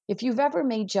If you've ever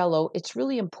made Jell-O, it's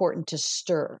really important to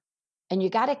stir. And you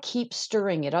got to keep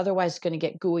stirring it. Otherwise, it's going to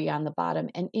get gooey on the bottom.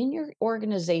 And in your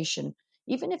organization,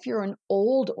 even if you're an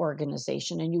old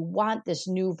organization and you want this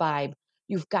new vibe,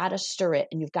 you've got to stir it.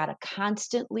 And you've got to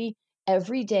constantly,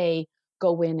 every day,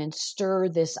 go in and stir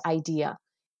this idea.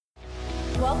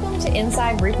 Welcome to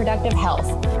Inside Reproductive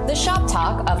Health, the shop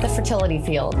talk of the fertility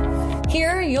field.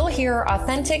 Here, you'll hear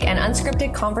authentic and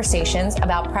unscripted conversations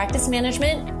about practice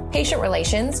management, patient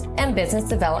relations, and business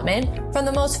development from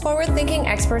the most forward-thinking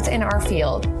experts in our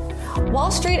field. Wall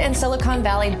Street and Silicon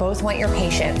Valley both want your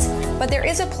patients, but there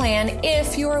is a plan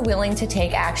if you are willing to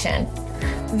take action.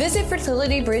 Visit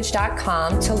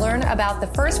fertilitybridge.com to learn about the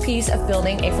first piece of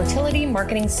building a fertility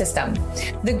marketing system,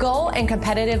 the goal and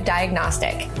competitive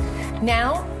diagnostic.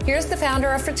 Now, here's the founder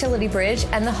of Fertility Bridge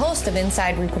and the host of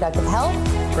Inside Reproductive Health,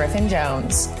 Griffin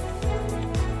Jones.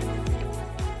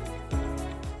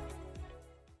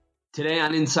 Today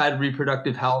on Inside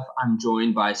Reproductive Health, I'm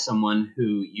joined by someone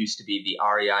who used to be the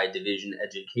REI Division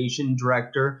Education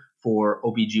Director for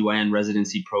OBGYN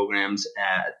residency programs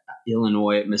at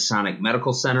Illinois Masonic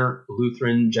Medical Center,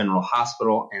 Lutheran General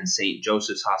Hospital, and St.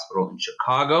 Joseph's Hospital in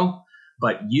Chicago.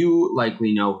 But you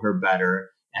likely know her better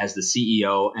as the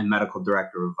CEO and Medical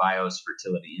Director of VIOS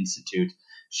Fertility Institute.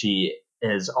 She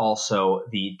is also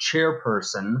the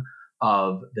chairperson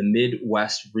of the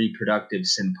Midwest Reproductive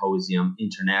Symposium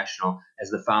International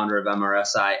as the founder of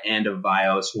MRSI and of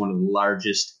VIOS, one of the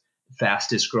largest,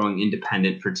 fastest growing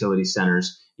independent fertility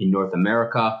centers in North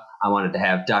America. I wanted to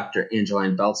have Dr.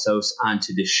 Angeline Beltsos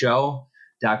onto the show.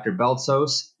 Dr.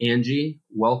 Beltsos, Angie,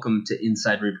 welcome to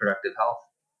Inside Reproductive Health.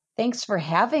 Thanks for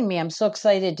having me. I'm so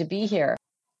excited to be here.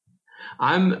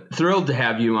 I'm thrilled to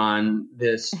have you on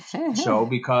this show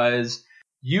because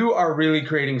you are really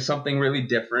creating something really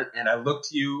different. And I look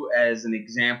to you as an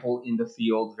example in the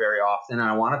field very often. And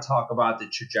I want to talk about the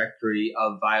trajectory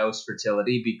of VIOS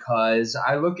fertility because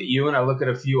I look at you and I look at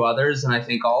a few others and I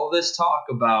think all of this talk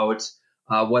about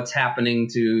what's happening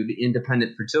to the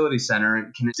independent fertility center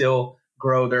and can still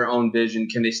grow their own vision?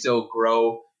 Can they still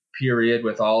grow, period,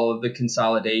 with all of the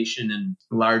consolidation and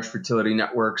large fertility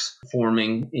networks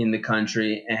forming in the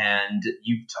country? And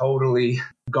you've totally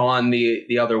gone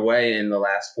the other way in the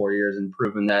last 4 years and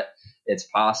proven that it's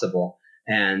possible.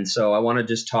 And so I want to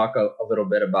just talk a little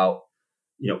bit about,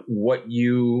 what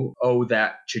you owe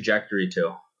that trajectory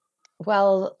to.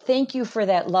 Well, thank you for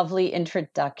that lovely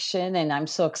introduction. And I'm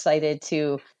so excited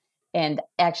and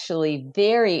actually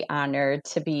very honored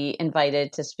to be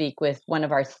invited to speak with one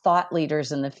of our thought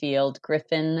leaders in the field,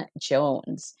 Griffin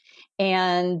Jones.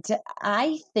 And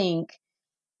I think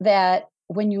that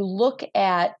when you look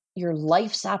at your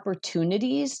life's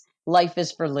opportunities, life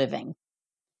is for living.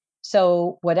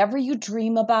 So whatever you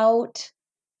dream about,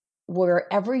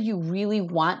 wherever you really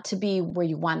want to be, where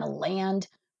you want to land,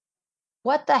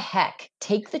 what the heck,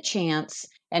 take the chance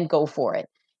and go for it.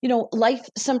 Life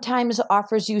sometimes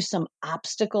offers you some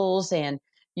obstacles and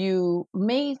you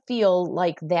may feel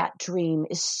like that dream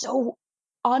is so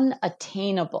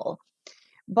unattainable,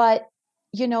 but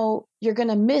you're going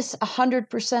to miss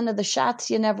 100% of the shots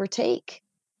you never take.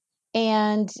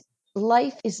 And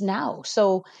life is now.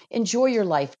 So enjoy your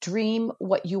life, dream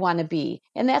what you want to be.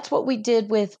 And that's what we did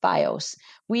with VIOS.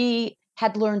 We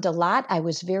had learned a lot. I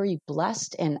was very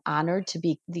blessed and honored to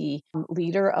be the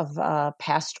leader of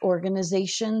past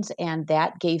organizations, and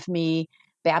that gave me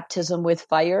baptism with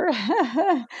fire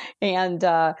and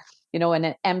an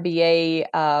MBA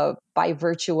by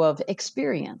virtue of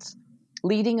experience,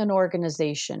 leading an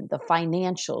organization, the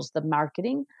financials, the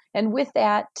marketing. And with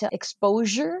that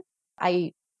exposure,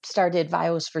 I started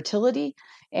VIOS Fertility,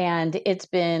 and it's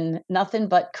been nothing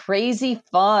but crazy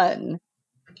fun.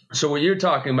 So when you're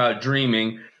talking about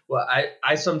dreaming, well,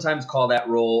 I sometimes call that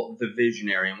role the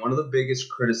visionary. And one of the biggest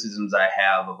criticisms I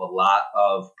have of a lot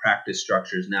of practice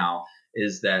structures now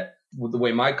is that with the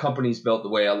way my company's built, the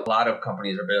way a lot of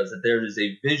companies are built, is that there is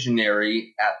a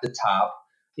visionary at the top.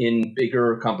 In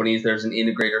bigger companies, there's an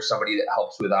integrator, somebody that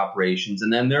helps with operations.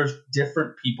 And then there's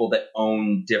different people that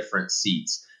own different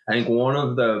seats. I think one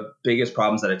of the biggest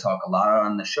problems that I talk a lot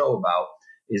on the show about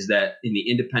is that in the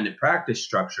independent practice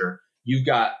structure, you've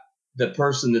got the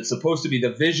person that's supposed to be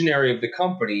the visionary of the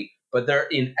company, but they're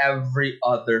in every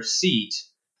other seat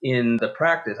in the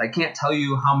practice. I can't tell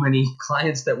you how many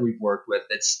clients that we've worked with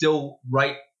that still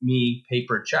write me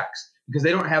paper checks because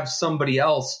they don't have somebody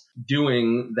else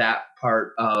doing that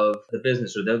part of the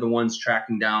business, or they're the ones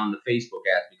tracking down the Facebook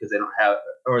ads because they don't have,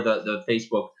 or the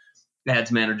Facebook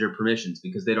ads manager permissions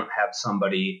because they don't have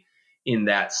somebody in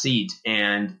that seat.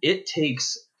 And it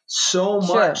takes so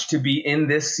much to be in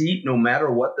this seat, no matter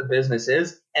what the business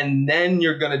is. And then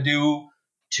you're going to do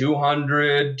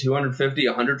 200, 250,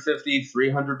 150,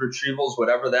 300 retrievals,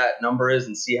 whatever that number is,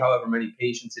 and see however many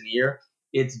patients in a year,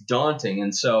 it's daunting.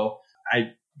 And so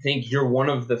I think you're one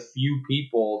of the few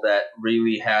people that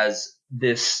really has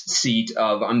this seat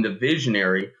of I'm the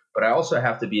visionary, but I also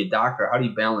have to be a doctor. How do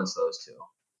you balance those two?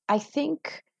 I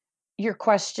think your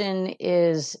question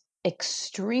is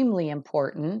extremely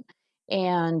important.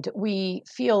 And we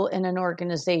feel in an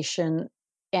organization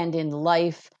and in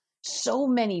life so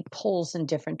many pulls in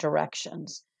different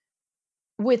directions.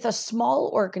 With a small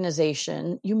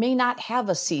organization, you may not have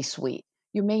a C-suite.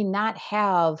 You may not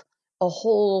have a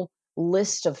whole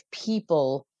list of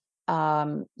people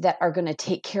that are going to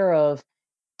take care of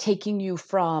taking you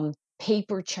from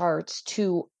paper charts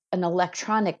to an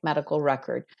electronic medical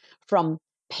record, from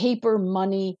paper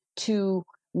money to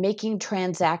making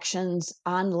transactions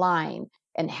online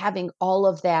and having all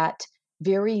of that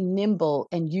very nimble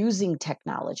and using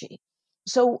technology.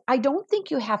 So I don't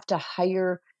think you have to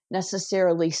hire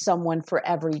necessarily someone for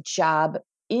every job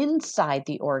inside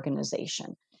the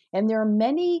organization. And there are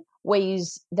many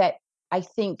ways that I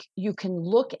think you can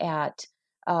look at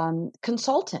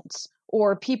consultants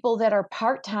or people that are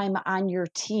part-time on your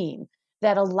team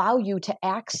that allow you to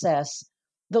access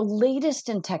the latest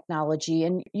in technology.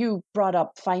 And you brought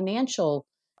up financial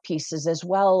pieces as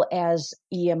well as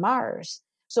EMRs.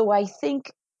 So I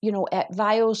think, at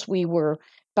Vios, we were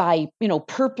by,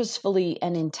 purposefully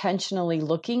and intentionally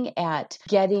looking at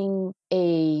getting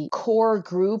a core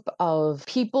group of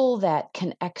people that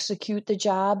can execute the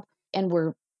job. And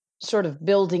we're sort of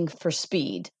building for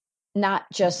speed, not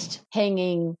just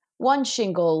hanging one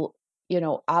shingle,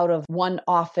 out of one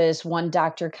office, one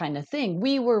doctor kind of thing.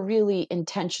 We were really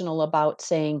intentional about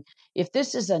saying, if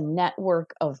this is a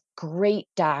network of great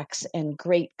docs and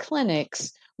great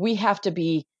clinics, we have to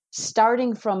be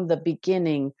starting from the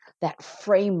beginning, that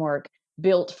framework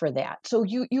built for that. So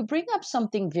you bring up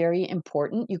something very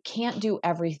important. You can't do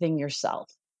everything yourself.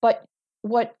 But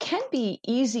what can be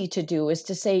easy to do is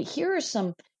to say, here are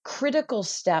some critical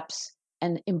steps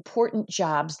and important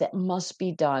jobs that must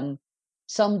be done,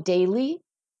 some daily,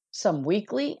 some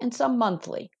weekly, and some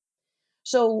monthly.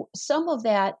 So some of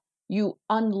that you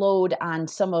unload on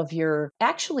some of your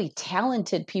actually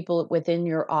talented people within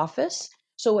your office.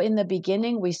 So in the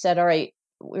beginning, we said, all right,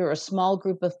 we're a small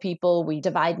group of people, we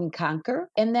divide and conquer.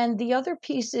 And then the other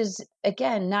piece is,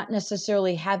 again, not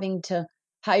necessarily having to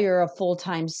hire a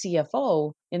full-time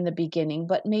CFO in the beginning,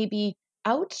 but maybe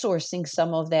outsourcing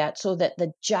some of that so that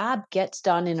the job gets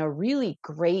done in a really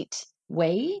great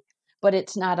way, but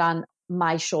it's not on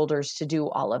my shoulders to do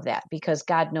all of that, because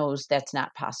God knows that's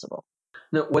not possible.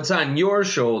 Now, what's on your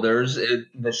shoulders,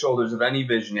 the shoulders of any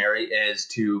visionary, is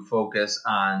to focus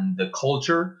on the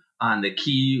culture, on the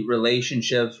key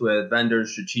relationships with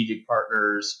vendors, strategic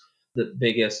partners, the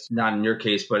biggest, not in your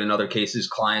case, but in other cases,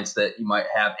 clients that you might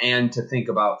have, and to think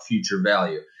about future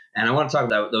value. And I want to talk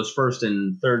about those first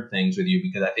and third things with you,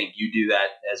 because I think you do that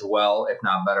as well, if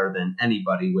not better than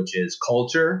anybody, which is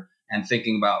culture and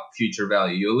thinking about future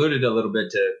value. You alluded a little bit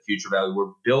to future value.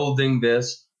 We're building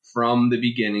this from the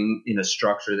beginning in a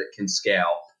structure that can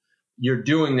scale. You're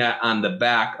doing that on the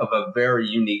back of a very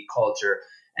unique culture.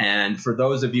 And for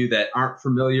those of you that aren't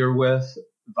familiar with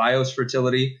Vios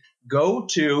Fertility, go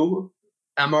to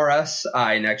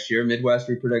MRSI next year, Midwest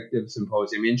Reproductive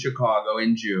Symposium in Chicago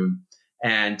in June,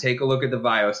 and take a look at the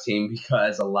Vios team,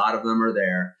 because a lot of them are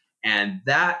there. And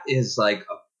that is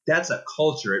that's a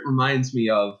culture. It reminds me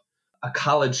of a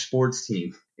college sports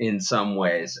team in some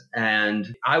ways.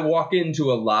 And I walk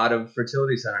into a lot of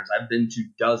fertility centers. I've been to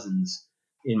dozens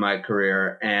in my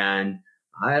career, and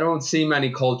I don't see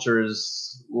many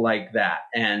cultures like that.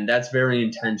 And that's very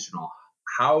intentional.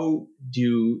 How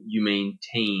do you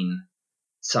maintain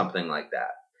something like that?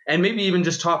 And maybe even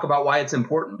just talk about why it's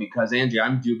important, because Angie,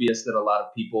 I'm dubious that a lot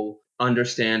of people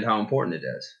understand how important it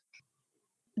is.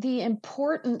 The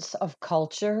importance of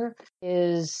culture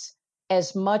is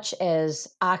as much as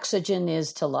oxygen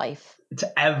is to life. It's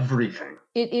everything.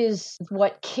 It is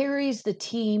what carries the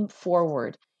team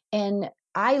forward. And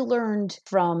I learned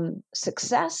from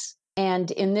success.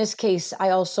 And in this case,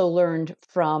 I also learned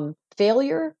from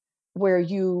failure, where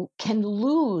you can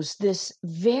lose this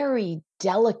very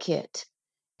delicate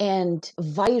and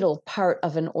vital part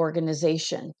of an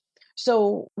organization.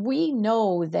 So we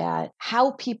know that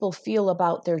how people feel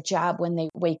about their job when they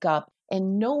wake up,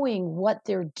 and knowing what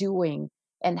they're doing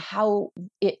and how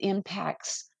it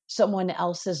impacts someone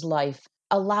else's life,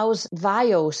 allows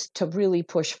Vios to really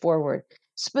push forward.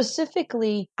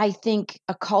 Specifically, I think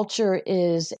a culture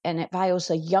is, and at Vios,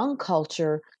 a young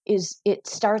culture is, it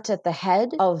starts at the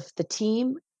head of the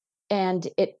team and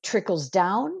it trickles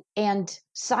down. And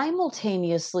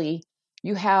simultaneously,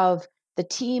 you have the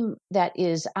team that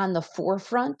is on the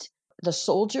forefront, the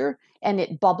soldier, and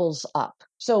it bubbles up.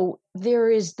 So there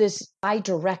is this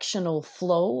bidirectional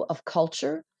flow of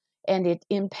culture, and it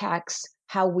impacts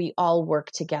how we all work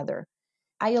together.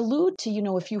 I allude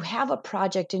to, if you have a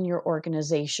project in your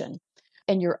organization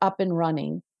and you're up and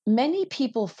running, many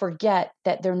people forget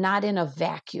that they're not in a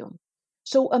vacuum.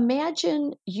 So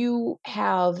imagine you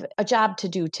have a job to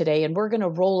do today and we're going to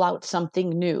roll out something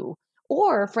new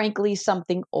or frankly,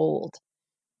 something old.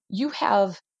 You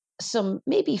have some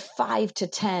maybe 5 to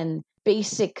 10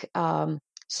 basic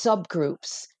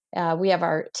subgroups. We have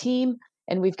our team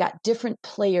and we've got different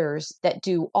players that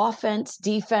do offense,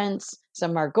 defense,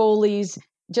 some are goalies.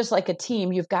 Just like a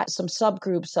team, you've got some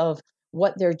subgroups of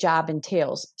what their job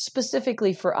entails.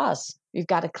 Specifically for us, you've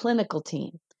got a clinical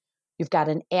team. You've got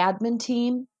an admin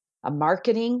team, a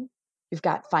marketing, you've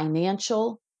got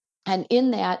financial. And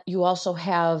in that, you also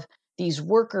have these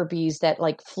worker bees that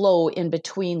like flow in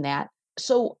between that.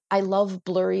 So I love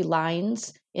blurry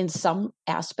lines in some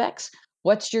aspects.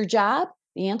 What's your job?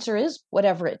 The answer is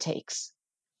whatever it takes.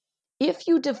 If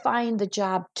you define the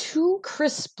job too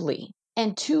crisply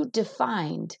and too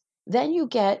defined, then you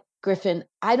get, Griffin,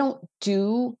 I don't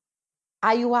do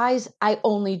IUIs, I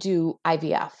only do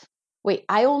IVF. Wait,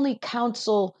 I only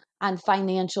counsel on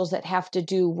financials that have to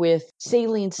do with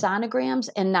saline sonograms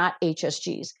and not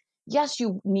HSGs. Yes,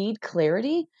 you need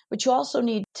clarity, but you also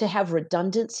need to have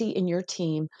redundancy in your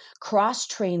team,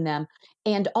 cross-train them,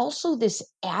 and also this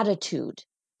attitude.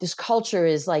 This culture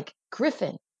is like,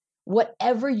 Griffin,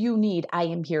 whatever you need, I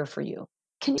am here for you.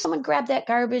 Can someone grab that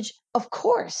garbage? Of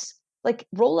course. Like,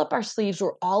 roll up our sleeves.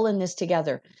 We're all in this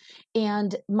together.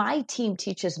 And my team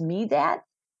teaches me that,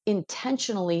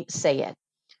 intentionally say it.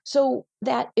 So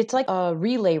that it's like a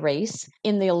relay race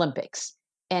in the Olympics.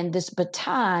 And this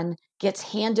baton gets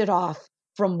handed off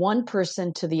from one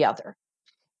person to the other.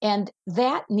 And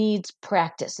that needs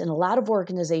practice. And a lot of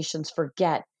organizations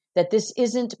forget that this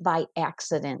isn't by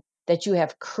accident, that you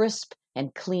have crisp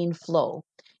and clean flow.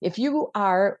 If you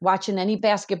are watching any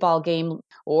basketball game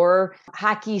or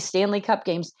hockey Stanley Cup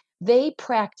games, they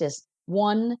practice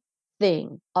one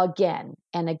thing again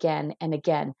and again and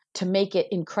again to make it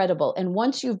incredible. And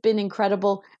once you've been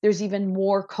incredible, there's even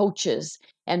more coaches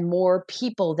and more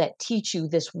people that teach you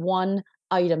this one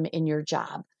item in your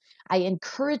job. I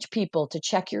encourage people to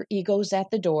check your egos at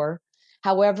the door.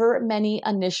 However many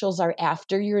initials are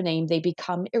after your name, they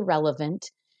become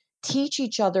irrelevant. Teach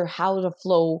each other how to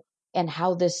flow and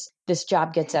how this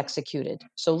job gets executed.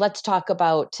 So let's talk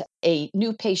about a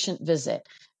new patient visit.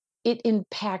 It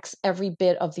impacts every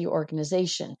bit of the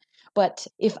organization. But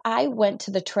if I went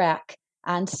to the track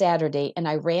on Saturday and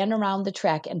I ran around the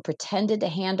track and pretended to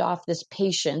hand off this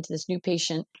new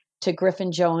patient, to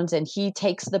Griffin Jones, and he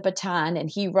takes the baton and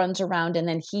he runs around and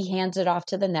then he hands it off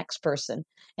to the next person,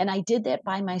 and I did that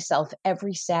by myself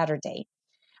every Saturday,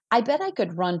 I bet I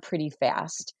could run pretty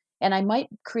fast. And I might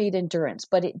create endurance,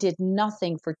 but it did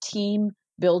nothing for team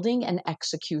building and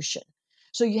execution.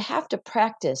 So you have to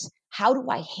practice. How do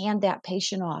I hand that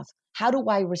patient off? How do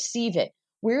I receive it?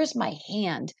 Where is my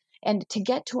hand? And to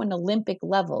get to an Olympic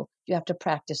level, you have to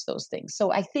practice those things.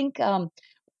 So I think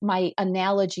my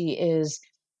analogy is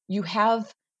you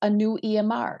have a new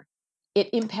EMR.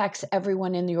 It impacts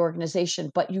everyone in the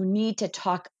organization, but you need to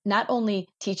not only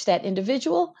teach that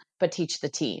individual, but teach the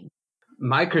team.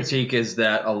 My critique is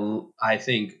that I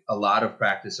think a lot of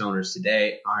practice owners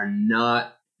today are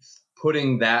not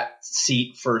putting that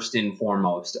seat first and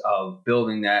foremost of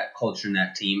building that culture in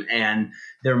that team. And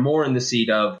they're more in the seat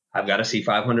of, I've got to see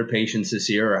 500 patients this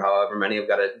year or however many, I've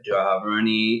got to do however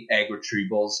many egg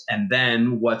retrievals. And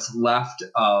then what's left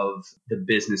of the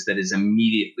business that is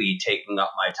immediately taking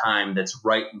up my time, that's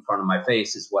right in front of my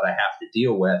face, is what I have to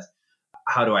deal with.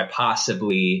 How do I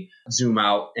possibly zoom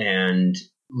out and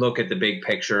look at the big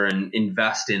picture and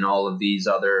invest in all of these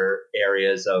other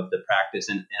areas of the practice?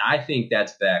 And I think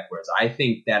that's backwards. I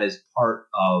think that is part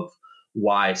of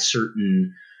why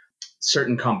certain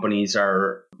companies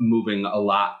are moving a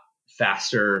lot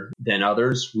faster than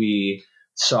others. We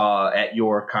saw at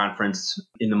your conference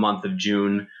in the month of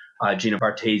June, Gina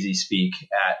Bartesi speak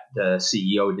at the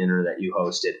CEO dinner that you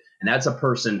hosted. And that's a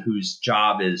person whose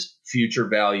job is future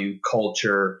value,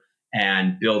 culture,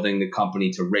 and building the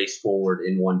company to race forward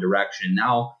in one direction.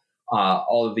 Now,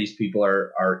 all of these people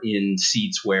are in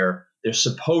seats where they're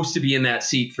supposed to be in that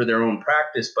seat for their own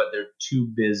practice, but they're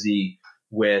too busy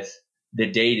with the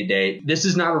day-to-day. This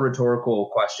is not a rhetorical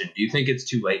question. Do you think it's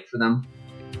too late for them?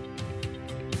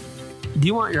 Do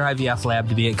you want your IVF lab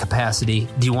to be at capacity?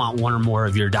 Do you want one or more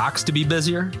of your docs to be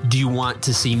busier? Do you want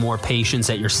to see more patients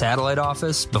at your satellite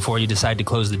office before you decide to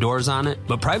close the doors on it?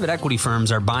 But private equity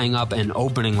firms are buying up and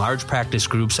opening large practice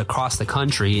groups across the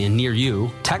country and near you.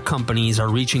 Tech companies are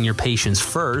reaching your patients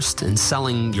first and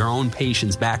selling your own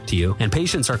patients back to you. And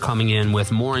patients are coming in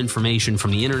with more information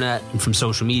from the internet and from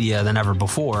social media than ever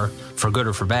before, for good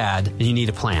or for bad, and you need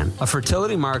a plan. A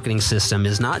fertility marketing system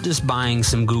is not just buying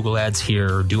some Google ads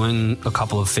here or doing a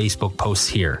couple of Facebook posts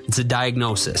here. It's a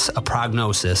diagnosis, a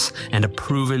prognosis, and a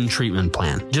proven treatment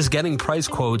plan. Just getting price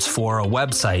quotes for a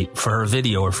website, for a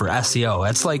video, or for SEO,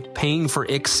 that's like paying for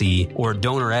ICSI or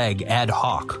donor egg ad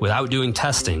hoc without doing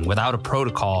testing, without a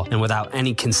protocol, and without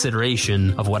any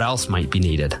consideration of what else might be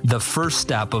needed. The first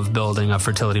step of building a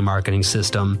fertility marketing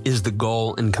system is the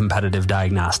goal and competitive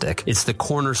diagnostic. It's the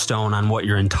cornerstone on what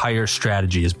your entire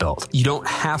strategy is built. You don't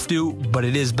have to, but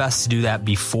it is best to do that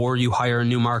before you hire a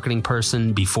new marketing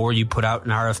person, before you put out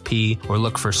an RFP or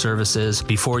look for services,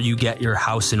 before you get your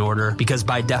house in order, because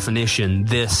by definition,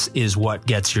 this is what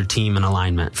gets your team in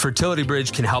alignment. Fertility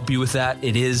Bridge can help you with that.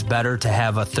 It is better to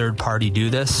have a third party do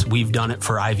this. We've done it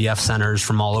for IVF centers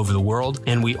from all over the world,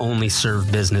 and we only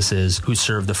serve businesses who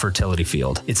serve the fertility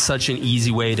field. It's such an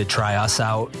easy way to try us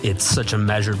out. It's such a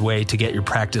measured way to get your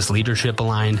practice leadership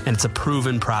aligned, and it's a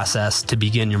proven process to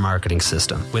begin your marketing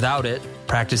system. Without it,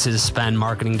 practices spend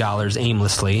marketing dollars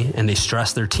aimlessly, and they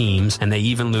stress their teams, and they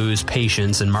even lose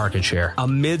patients and market share.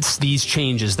 Amidst these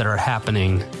changes that are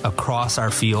happening across our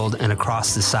field and across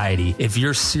society, if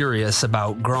you're serious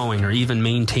about growing or even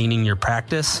maintaining your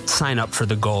practice, sign up for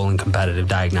the Goal and Competitive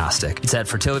Diagnostic. It's at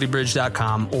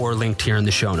fertilitybridge.com or linked here in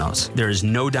the show notes. There is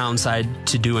no downside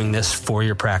to doing this for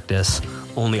your practice,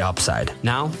 only upside.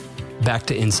 Now, back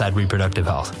to Inside Reproductive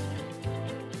Health.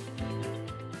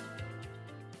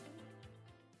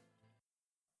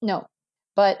 No,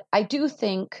 but I do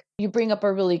think you bring up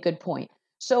a really good point.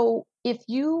 So if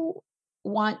you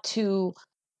want to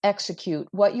execute,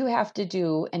 what you have to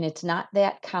do, and it's not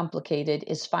that complicated,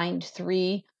 is find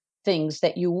 3 things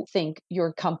that you think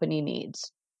your company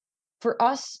needs. For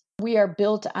us, we are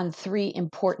built on 3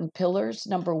 important pillars.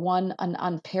 Number 1, an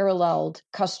unparalleled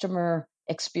customer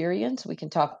experience. We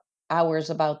can talk hours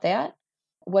about that.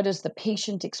 What is the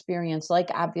patient experience like?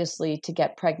 Obviously, to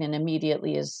get pregnant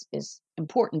immediately is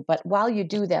important. But while you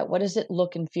do that, what does it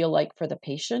look and feel like for the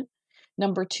patient?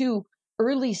 Number 2,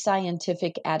 early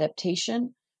scientific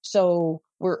adaptation. So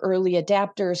we're early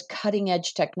adapters, cutting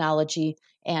edge technology,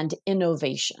 and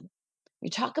innovation.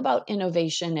 You talk about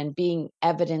innovation and being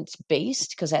evidence-based,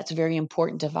 because that's very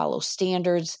important to follow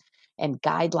standards and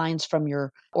guidelines from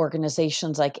your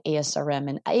organizations like ASRM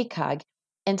and ACOG,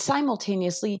 and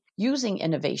simultaneously using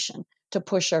innovation to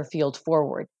push our field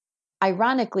forward.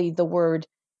 Ironically, the word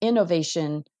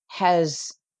innovation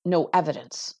has no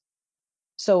evidence.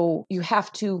 So you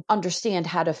have to understand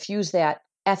how to fuse that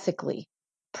ethically,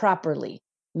 properly,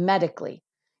 medically.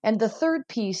 And the third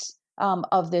piece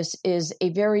of this is a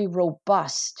very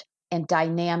robust and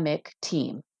dynamic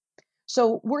team.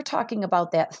 So we're talking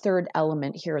about that third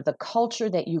element here, the culture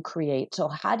that you create. So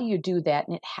how do you do that?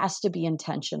 And it has to be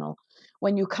intentional.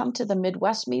 When you come to the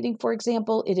Midwest meeting, for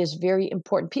example, it is very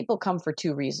important. People come for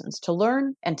 2 reasons, to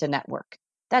learn and to network.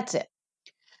 That's it.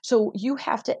 So you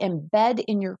have to embed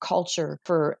in your culture.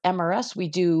 For MRS, we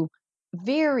do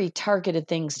very targeted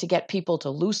things to get people to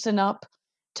loosen up,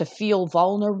 to feel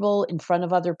vulnerable in front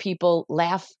of other people,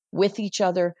 laugh with each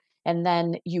other, and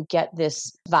then you get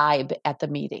this vibe at the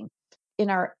meeting. In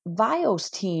our VIOS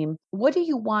team, what do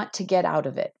you want to get out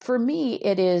of it? For me,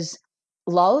 it is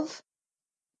love.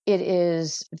 It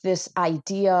is this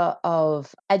idea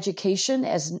of education.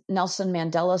 As Nelson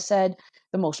Mandela said,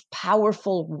 the most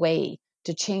powerful way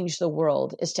to change the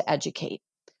world is to educate.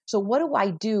 So what do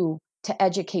I do to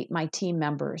educate my team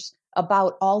members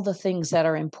about all the things that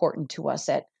are important to us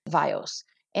at VIOS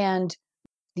and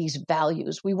these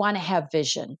values? We want to have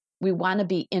vision. We want to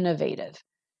be innovative.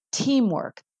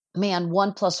 Teamwork. Man,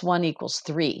 1 + 1 =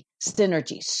 3.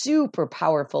 Synergy, super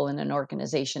powerful in an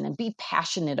organization, and be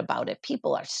passionate about it.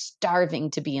 People are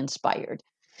starving to be inspired.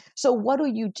 So what do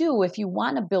you do if you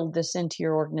want to build this into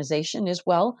your organization? Is,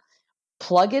 well,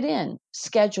 plug it in,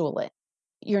 schedule it.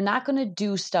 You're not going to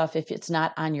do stuff if it's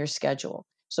not on your schedule.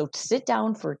 So sit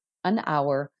down for an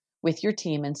hour with your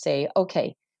team and say,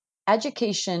 okay,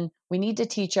 education, we need to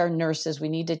teach our nurses, we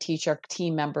need to teach our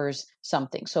team members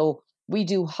something. So we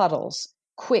do huddles,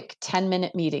 quick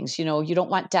 10-minute meetings. You know, you don't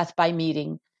want death by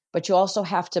meeting, but you also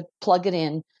have to plug it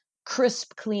in,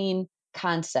 crisp, clean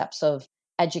concepts of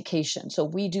education. So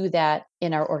we do that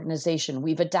in our organization.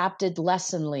 We've adopted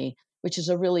Lessonly, which is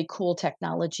a really cool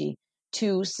technology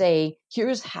to say,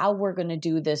 here's how we're going to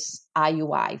do this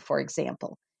IUI, for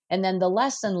example. And then the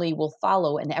lesson will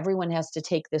follow, and everyone has to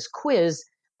take this quiz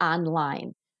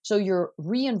online. So you're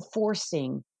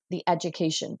reinforcing the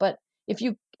education. But if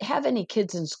you have any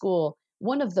kids in school,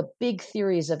 one of the big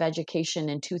theories of education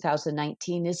in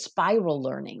 2019 is spiral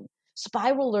learning.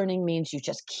 Spiral learning means you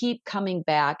just keep coming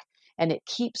back and it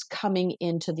keeps coming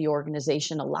into the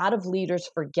organization. A lot of leaders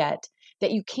forget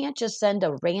that you can't just send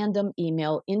a random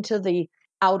email into the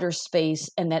outer space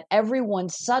and that everyone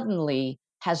suddenly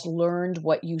has learned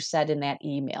what you said in that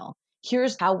email.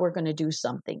 Here's how we're going to do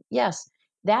something. Yes,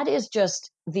 that is just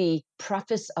the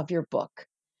preface of your book.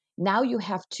 Now you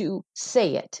have to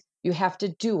say it. You have to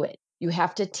do it. You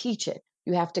have to teach it.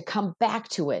 You have to come back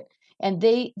to it. And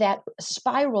that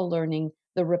spiral learning,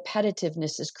 the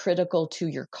repetitiveness is critical to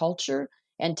your culture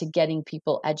and to getting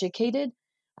people educated.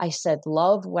 I said,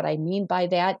 love, what I mean by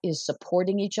that is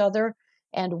supporting each other.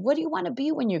 And what do you want to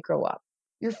be when you grow up?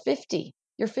 You're 50,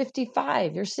 you're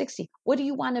 55, you're 60. What do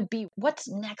you want to be? What's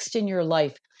next in your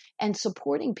life? And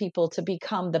supporting people to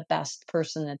become the best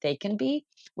person that they can be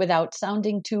without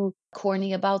sounding too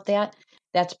corny about that.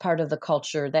 That's part of the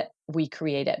culture that we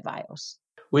create at VIOS.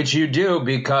 Which you do,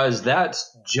 because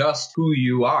that's just who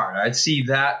you are. I see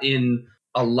that in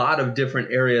a lot of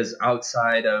different areas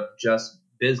outside of just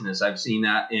business. I've seen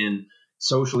that in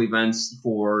social events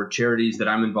for charities that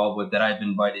I'm involved with that I've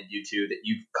invited you to, that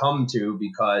you've come to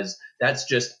because that's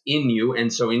just in you.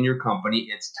 And so in your company,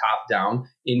 it's top down.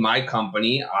 In my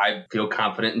company, I feel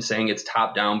confident in saying it's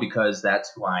top down because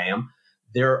that's who I am.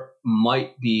 There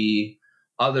might be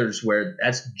others where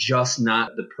that's just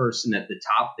not the person at the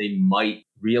top. They might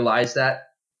realize that.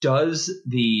 Does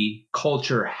the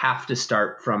culture have to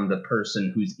start from the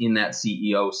person who's in that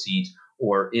CEO seat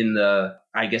or in the,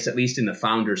 I guess, at least in the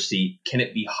founder seat? Can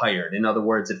it be hired? In other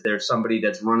words, if there's somebody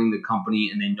that's running the company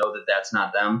and they know that that's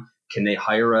not them, can they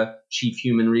hire a chief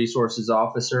human resources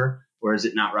officer, or is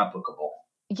it not replicable?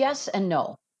 Yes and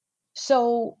no.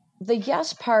 So the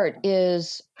yes part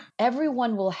is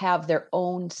everyone will have their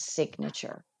own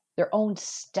signature, their own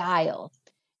style,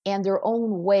 and their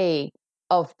own way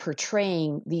of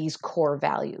portraying these core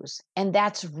values. And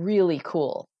that's really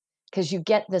cool because you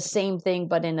get the same thing,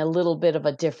 but in a little bit of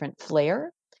a different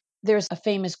flair. There's a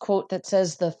famous quote that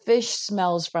says, the fish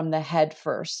smells from the head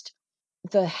first.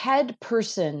 The head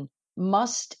person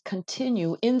must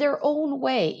continue in their own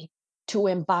way to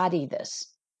embody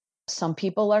this. Some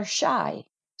people are shy.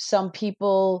 Some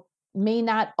people may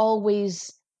not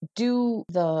always do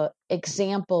the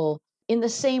example in the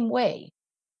same way,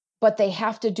 but they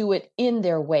have to do it in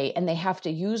their way. And they have to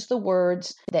use the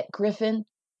words that, Griffin,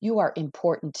 you are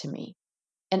important to me.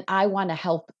 And I want to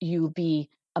help you be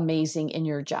amazing in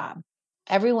your job.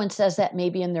 Everyone says that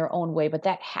maybe in their own way, but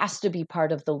that has to be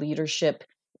part of the leadership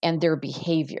and their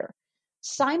behavior.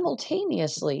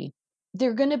 Simultaneously, there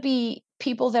are going to be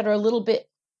people that are a little bit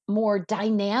more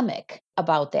dynamic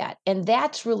about that. And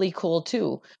that's really cool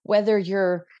too. Whether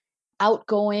you're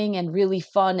outgoing and really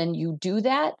fun and you do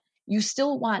that, you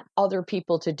still want other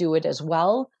people to do it as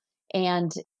well,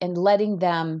 and letting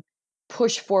them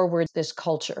push forward this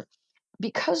culture.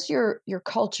 Because your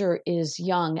culture is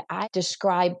young, I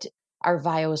described our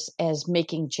VIOS as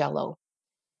making Jell-O.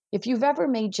 If you've ever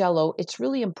made Jell-O, it's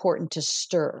really important to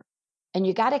stir. And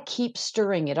you got to keep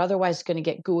stirring it, otherwise it's going to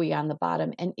get gooey on the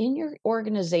bottom. And in your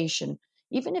organization,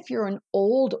 even if you're an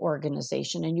old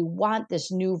organization and you want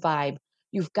this new vibe,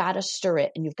 you've got to stir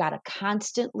it. And you've got to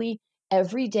constantly,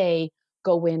 every day,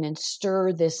 go in and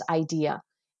stir this idea.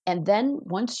 And then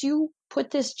once you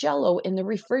put this Jell-O in the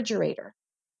refrigerator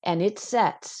and it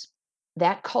sets,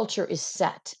 that culture is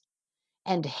set.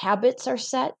 And habits are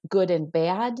set, good and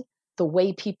bad. The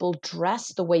way people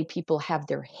dress, the way people have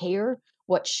their hair,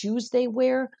 what shoes they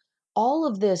wear, all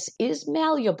of this is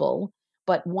malleable.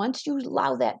 But once you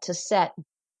allow that to set,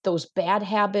 those bad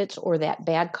habits or that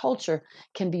bad culture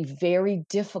can be very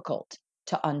difficult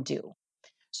to undo.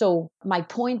 So my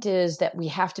point is that we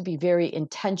have to be very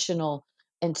intentional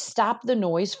and stop the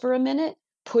noise for a minute.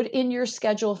 Put in your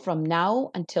schedule from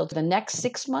now until the next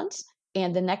 6 months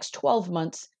and the next 12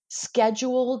 months,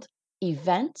 scheduled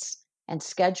events and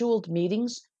scheduled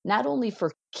meetings, not only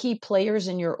for key players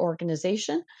in your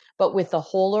organization, but with the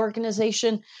whole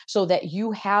organization, so that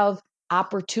you have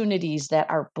opportunities that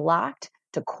are blocked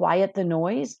to quiet the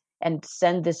noise and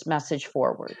send this message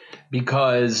forward.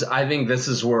 Because I think this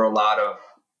is where a lot of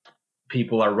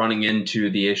people are running into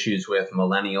the issues with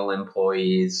millennial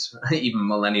employees, even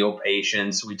millennial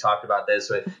patients. We talked about this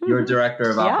with your director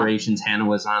of operations. Hannah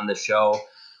was on the show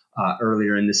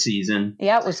earlier in the season.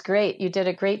 Yeah, it was great. You did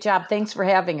a great job. Thanks for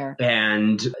having her.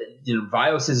 And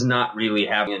Vios is not really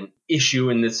having an issue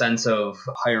in the sense of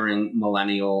hiring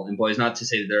millennial employees. Not to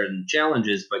say that there are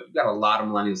challenges, but you've got a lot of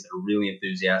millennials that are really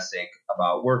enthusiastic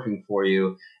about working for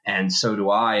you, and so do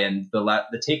I. And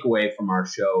the takeaway from our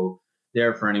show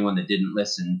there for anyone that didn't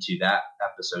listen to that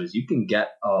episode is you can get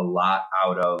a lot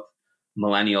out of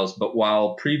millennials. But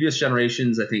while previous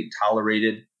generations, I think,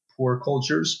 tolerated poor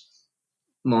cultures,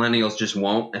 millennials just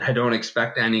won't. And I don't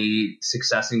expect any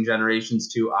succeeding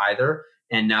generations to either.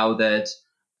 And now that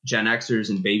Gen Xers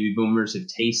and baby boomers have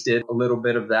tasted a little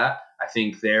bit of that, I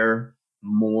think they're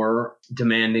more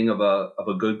demanding of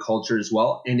a good culture as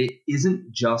well. And it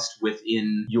isn't just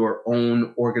within your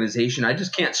own organization. I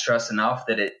just can't stress enough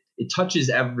that it touches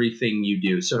everything you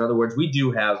do. So in other words, we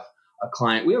do have a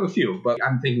client, we have a few, but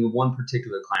I'm thinking of one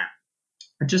particular client.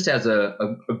 It just has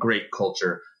a great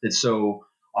culture that's so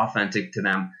authentic to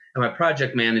them. And my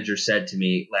project manager said to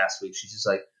me last week, she's just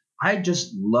like, I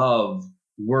just love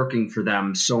working for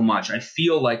them so much. I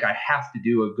feel like I have to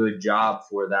do a good job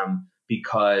for them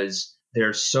because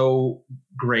they're so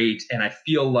great. And I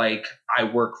feel like I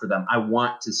work for them. I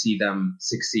want to see them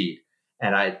succeed.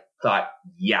 And I thought,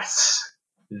 yes,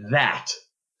 that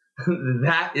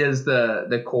is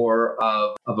the core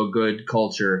of a good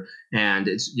culture. And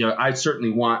it's, I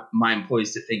certainly want my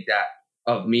employees to think that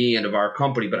of me and of our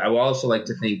company, but I would also like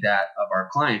to think that of our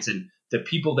clients and the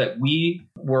people that we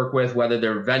work with, whether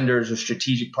they're vendors or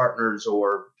strategic partners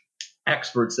or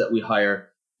experts that we hire,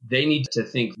 they need to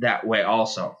think that way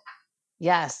also.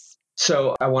 Yes.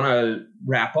 So I want to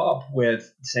wrap up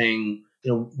with saying,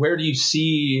 where do you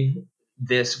see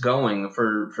this going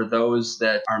for those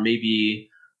that are maybe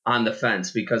on the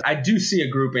fence? Because I do see a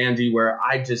group, Andy, where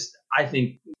I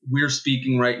think we're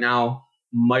speaking right now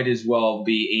might as well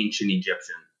be ancient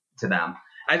Egyptian to them.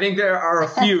 I think there are a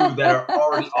few that are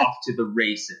already off to the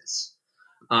races,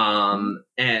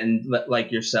 and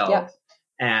like yourself. Yep.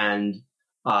 And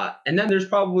then there's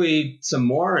probably some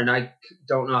more, and I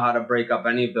don't know how to break up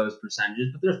any of those percentages,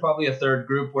 but there's probably a third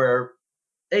group where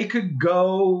it could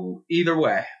go either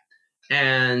way.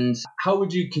 And how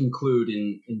would you conclude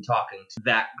in talking to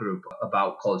that group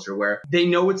about culture, where they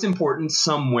know it's important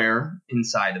somewhere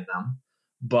inside of them,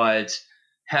 but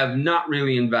have not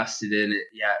really invested in it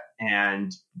yet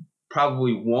and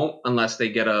probably won't unless they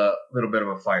get a little bit of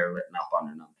a fire lit up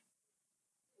under them?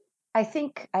 I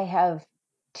think I have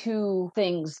two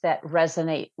things that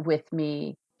resonate with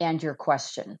me and your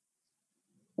question.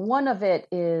 One of it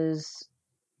is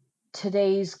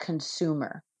today's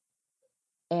consumer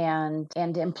and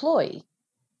employee.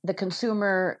 The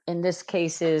consumer in this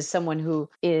case is someone who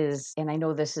is, and I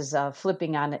know this is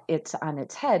flipping on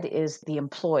its head, is the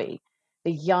employee,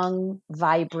 the young,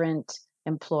 vibrant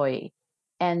employee.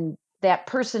 And that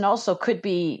person also could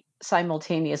be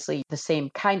simultaneously the same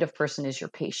kind of person as your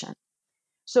patient.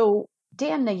 So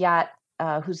Dan Nayat,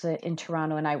 who's in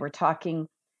Toronto, and I were talking,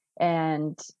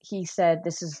 and he said,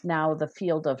 this is now the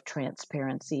field of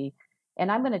transparency. And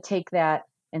I'm going to take that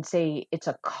and say it's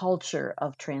a culture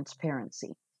of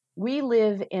transparency. We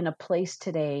live in a place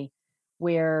today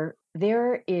where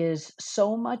there is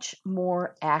so much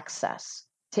more access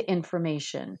to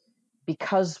information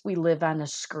because we live on a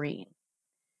screen,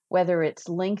 whether it's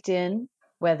LinkedIn,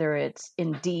 whether it's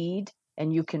Indeed,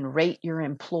 and you can rate your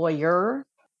employer.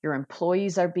 Your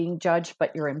employees are being judged,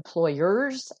 but your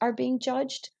employers are being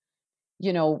judged,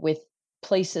 with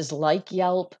places like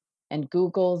Yelp and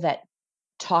Google that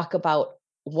talk about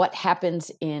what happens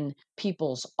in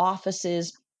people's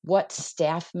offices, what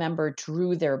staff member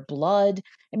drew their blood.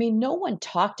 I mean, no one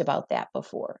talked about that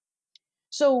before.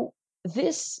 So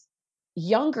this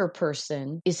younger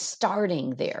person is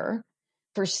starting there.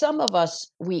 For some of us,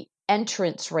 we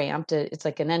entrance ramped. It's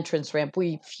like an entrance ramp.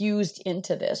 We fused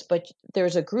into this, but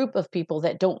there's a group of people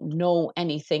that don't know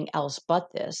anything else but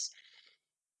this.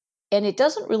 And it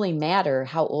doesn't really matter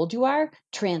how old you are.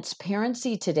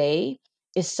 Transparency today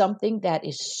is something that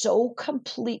is so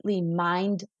completely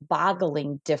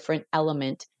mind-boggling different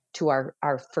element to our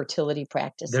fertility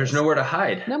practices. There's nowhere to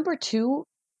hide. Number two,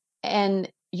 and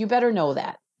you better know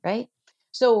that, right?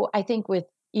 So I think with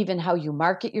even how you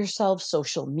market yourself,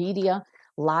 social media,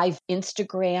 live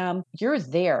Instagram, you're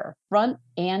there front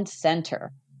and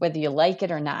center, whether you like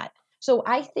it or not. So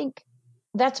I think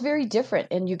that's very different.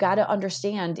 And you got to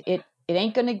understand it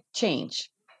ain't going to change.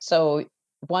 So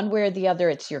one way or the other,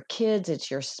 it's your kids,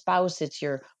 it's your spouse, it's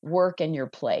your work and your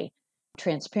play.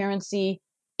 Transparency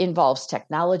involves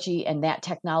technology, and that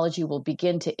technology will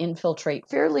begin to infiltrate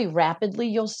fairly rapidly.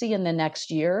 You'll see in the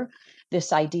next year,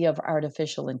 this idea of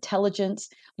artificial intelligence.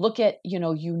 Look at, you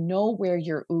know where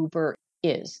your Uber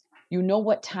is. You know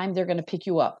what time they're going to pick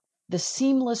you up. the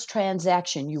seamless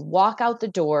transaction. You walk out the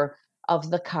door of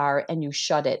the car and you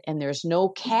shut it, and there's no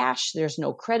cash, there's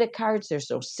no credit cards, there's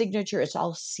no signature. It's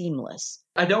all seamless.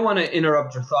 I don't want to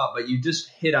interrupt your thought, but you just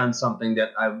hit on something that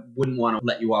I wouldn't want to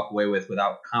let you walk away with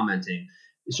without commenting.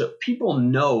 So people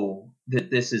know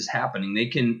that this is happening. They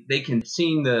can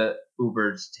see the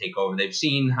Ubers take over. They've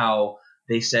seen how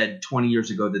they said 20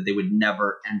 years ago that they would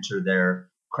never enter their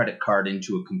credit card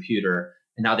into a computer.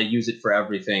 And now they use it for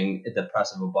everything at the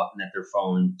press of a button at their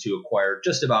phone to acquire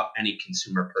just about any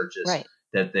consumer purchase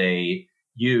that they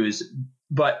use.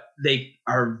 But they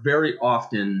are very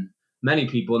often, many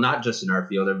people, not just in our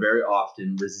field, are very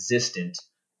often resistant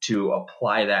to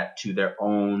apply that to their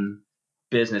own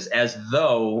business, as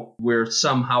though we're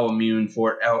somehow immune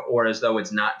for it, or as though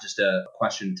it's not just a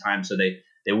question of time. So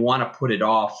they want to put it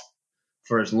off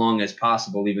for as long as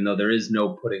possible, even though there is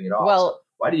no putting it off. Well, so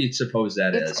why do you suppose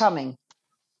that is? It's coming.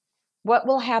 What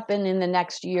will happen in the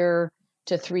next year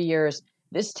to 3 years?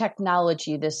 This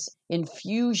technology, this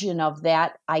infusion of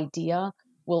that idea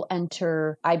will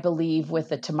enter, I believe, with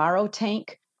the Tomorrow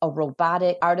Tank, a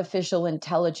robotic, artificial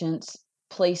intelligence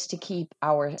place to keep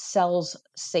our cells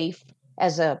safe.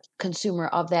 As a consumer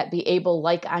of that, be able,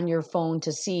 like on your phone,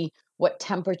 to see what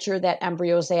temperature that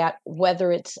embryo's at,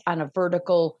 whether it's on a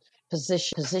vertical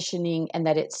positioning, and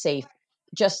that it's safe.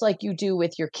 Just like you do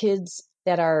with your kids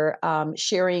that are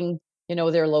sharing,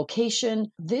 their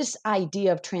location. This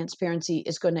idea of transparency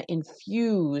is going to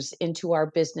infuse into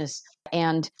our business,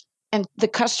 and the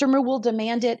customer will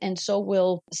demand it, and so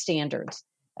will standards.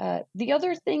 The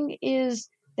other thing is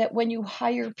that when you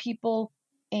hire people,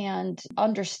 and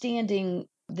understanding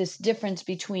this difference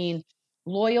between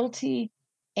loyalty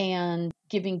and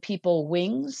giving people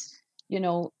wings,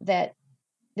 that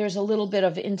there's a little bit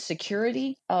of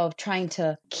insecurity of trying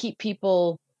to keep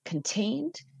people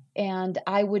contained. And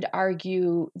I would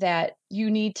argue that you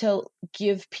need to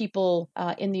give people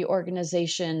in the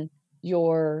organization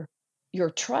your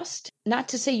trust. Not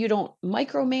to say you don't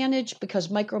micromanage, because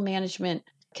micromanagement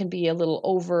can be a little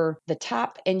over the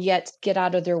top, and yet get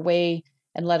out of their way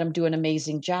and let them do an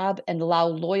amazing job, and allow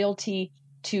loyalty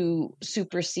to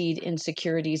supersede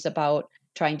insecurities about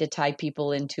trying to tie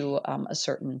people into a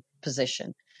certain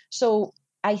position. So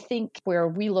I think where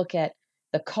we look at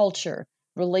the culture,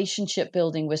 relationship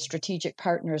building with strategic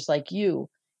partners like you,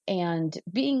 and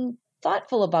being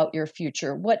thoughtful about your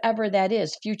future, whatever that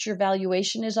is, future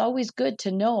valuation is always good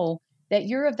to know that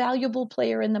you're a valuable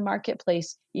player in the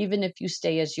marketplace, even if you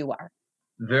stay as you are.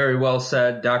 Very well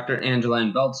said. Dr.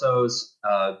 Angeline Beltzos,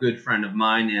 a good friend of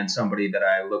mine and somebody that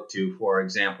I look to, for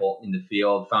example, in the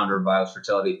field, founder of Vials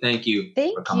Fertility. Thank you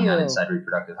for coming on Inside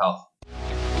Reproductive Health.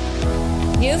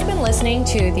 You've been listening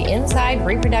to the Inside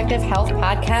Reproductive Health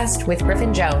podcast with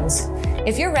Griffin Jones.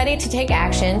 If you're ready to take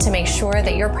action to make sure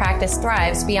that your practice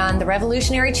thrives beyond the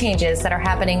revolutionary changes that are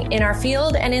happening in our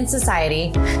field and in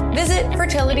society, visit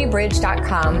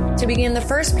fertilitybridge.com to begin the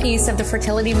first piece of the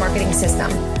fertility marketing system,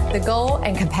 the goal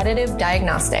and competitive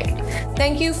diagnostic.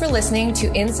 Thank you for listening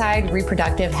to Inside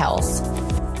Reproductive Health.